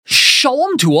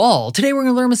Shalom to all. Today we're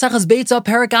going to learn Maseches Beitzah,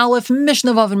 Perek Aleph,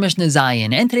 Mishnah Vav, and Mishnah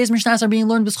Zayin. And today's Mishnahs are being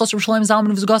learned b'schos Yerushalayim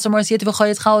Zalman v'Zugasa Marasiyat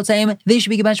v'Chayetz Chalotzeim. They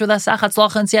should be given with Asachat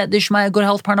Tzlacha and Siyat Dishmaya, good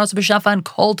health, Parnas b'Shafa, and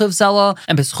Kol Tov Sela.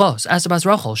 And b'schos Asabas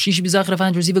Rachel, she should be zached to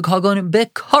find receive a kagon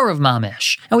b'karav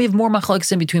mamish. And we have more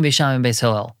machlokes in between Beis Shammai and Beis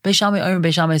Hillel.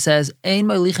 Beis Shammai says, Ein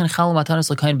ma'lichin chala matanos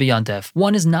l'kayin b'yantef.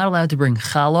 One is not allowed to bring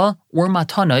chala or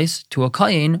matanos to a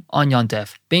kayin on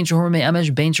yantef. Bein shehur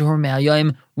me'amesh, bein shehur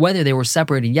me'ayayim, whether they were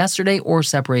separated yesterday or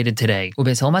separated today.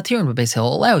 Beis Hillel matir, and Beis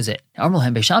Hillel allows it.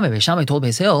 Beis Shammai told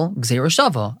Beis Hillel, Gzeir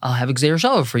Shava, I'll have a Gzeir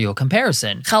Shava for you, a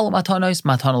comparison. Chala matanos,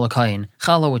 matana l'kayin.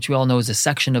 Chala, which we all know is a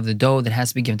section of the dough that has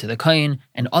to be given to the kayin,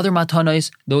 and other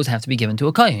matanos, those have to be given to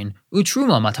a kayin.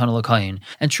 Utruma matana l'kayin.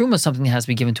 And truma is something that has to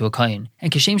be given to a kayin.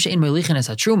 And kashem she'in me'lichin es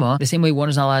ha-truma, the same way one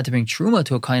is not allowed to bring truma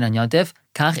to a kayin on yantif,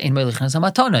 kach ein me'lichin es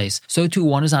ha-matanos. So too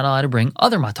one is not allowed to bring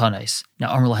other matanos.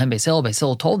 Now Amar lahem Beis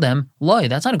Hillel told them, Loi,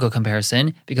 that's not a good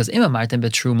comparison, because ima martin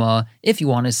betruma, if you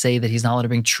want to say that he's not allowed to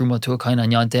bring truma to a kayin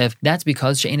on yantif, that's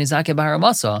because she'ein izake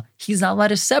b'haramasa, he's not allowed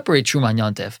to separate truma on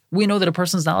yantif. We know that a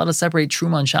person's not allowed to separate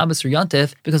truma on Shabbos or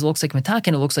yantif because it looks like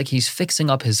metakin, it looks like he's fixing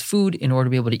up his food in order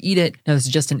to be able to eat it. Now this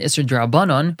is just an isser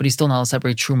d'Rabbanan, but he's still not allowed to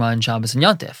separate truma on Shabbos and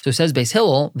yantif. So says Beis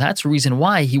Hillel, that's the reason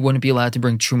why he wouldn't be allowed to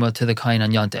bring truma to the kayin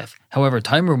on yantif. However,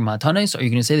 Taimur matanos, are you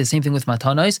going to say the same thing with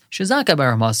matanos? Shezaka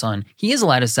baramasan, he is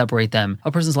allowed to separate them.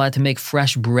 A person's allowed to make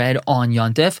fresh bread on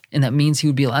yantif, and that means he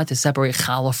would be allowed to separate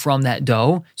challah from that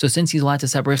dough. So since he's allowed to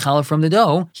separate challah from the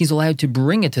dough, he's allowed to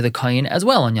bring it to the kayin as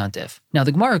well on yantif. Now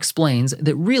the Gemara explains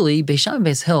that really Beis Shammai and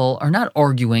Beis Hillel are not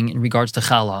arguing in regards to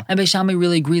challah, and Beis Shammai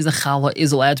really agrees that challah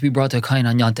is allowed to be brought to a kayin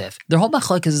on yantif. Their whole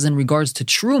machlokes is in regards to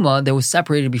truma that was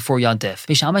separated before yantif.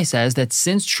 Beis Shammai says that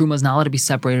since truma is not allowed to be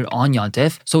separated on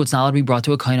yantif, so it's not allowed to be brought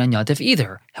to a kayin on yantif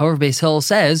either. However, Beis Hillel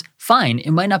says, fine,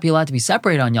 it might not be allowed to be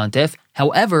separated on yantif.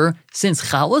 However,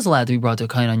 since challah is allowed to be brought to a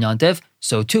kayin on yantif,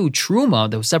 so too truma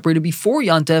that was separated before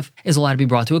yantif is allowed to be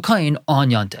brought to a kayin on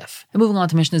yantif. And moving on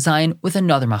to Mishnah Zayin with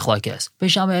another machlokes.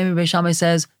 Beis Shammai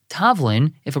says,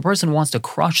 Tavlin, if a person wants to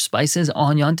crush spices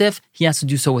on yantif, he has to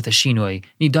do so with a shinoi.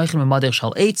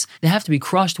 They have to be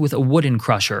crushed with a wooden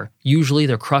crusher. Usually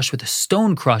they're crushed with a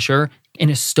stone crusher in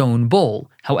a stone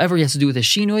bowl. However, he has to do it with a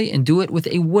shinoi and do it with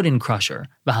a wooden crusher.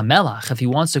 V'hamelach, if he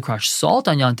wants to crush salt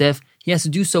on yantif, he has to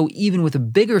do so even with a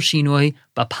bigger shinoi,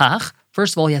 bapach.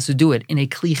 First of all, he has to do it in a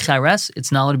kli chares.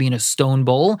 It's not allowed to be in a stone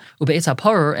bowl. Beitzah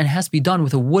parer, and it has to be done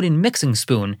with a wooden mixing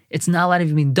spoon. It's not allowed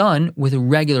to be done with a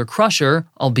regular crusher,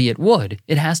 albeit wood.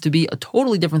 It has to be a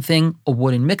totally different thing, a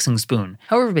wooden mixing spoon.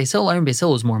 However, Beis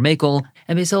Hillel is more makel,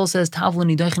 and Beis Hillel says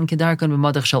tavlin nidaychen kedarkan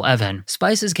b'madach shel even.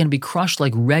 Spices can be crushed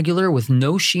like regular with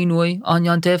no shinoi on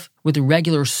yantif, with a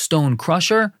regular stone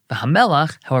crusher.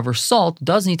 V'hamelach, however, salt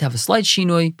does need to have a slight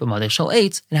shinoi, but madech shel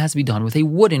eitz, it has to be done with a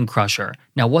wooden crusher.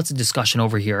 Now, what's the discussion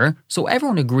over here? So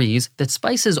everyone agrees that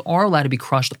spices are allowed to be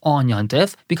crushed on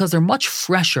yantif because they're much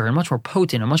fresher and much more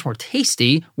potent and much more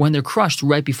tasty when they're crushed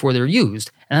right before they're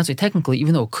used. And that's why technically,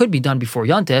 even though it could be done before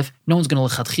yantif, no one's going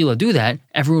to lechatchila do that.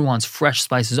 Everyone wants fresh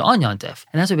spices on yantif.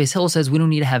 And that's why Beis Hillel says we don't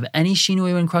need to have any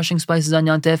shinoi when crushing spices on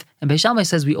yantif, and Beis Shammai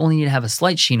says we only need to have a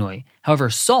slight shinoi. However,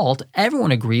 salt,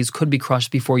 everyone agrees, could be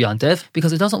crushed before yantif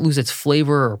because it doesn't lose its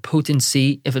flavor or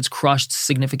potency if it's crushed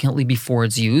significantly before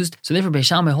it's used. So therefore, Beis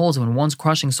Shammai holds when one's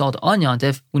crushing salt on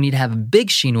yantif, we need to have a big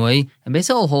shinoi, and Beis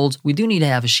Hillel holds we do need to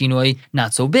have a shinoi,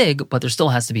 not so big, but there still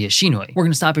has to be a shinoi. We're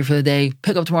going to stop here for the day,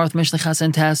 pick up tomorrow with Mishnah Ches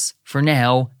and Tes. For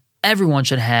now, everyone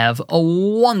should have a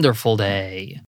wonderful day.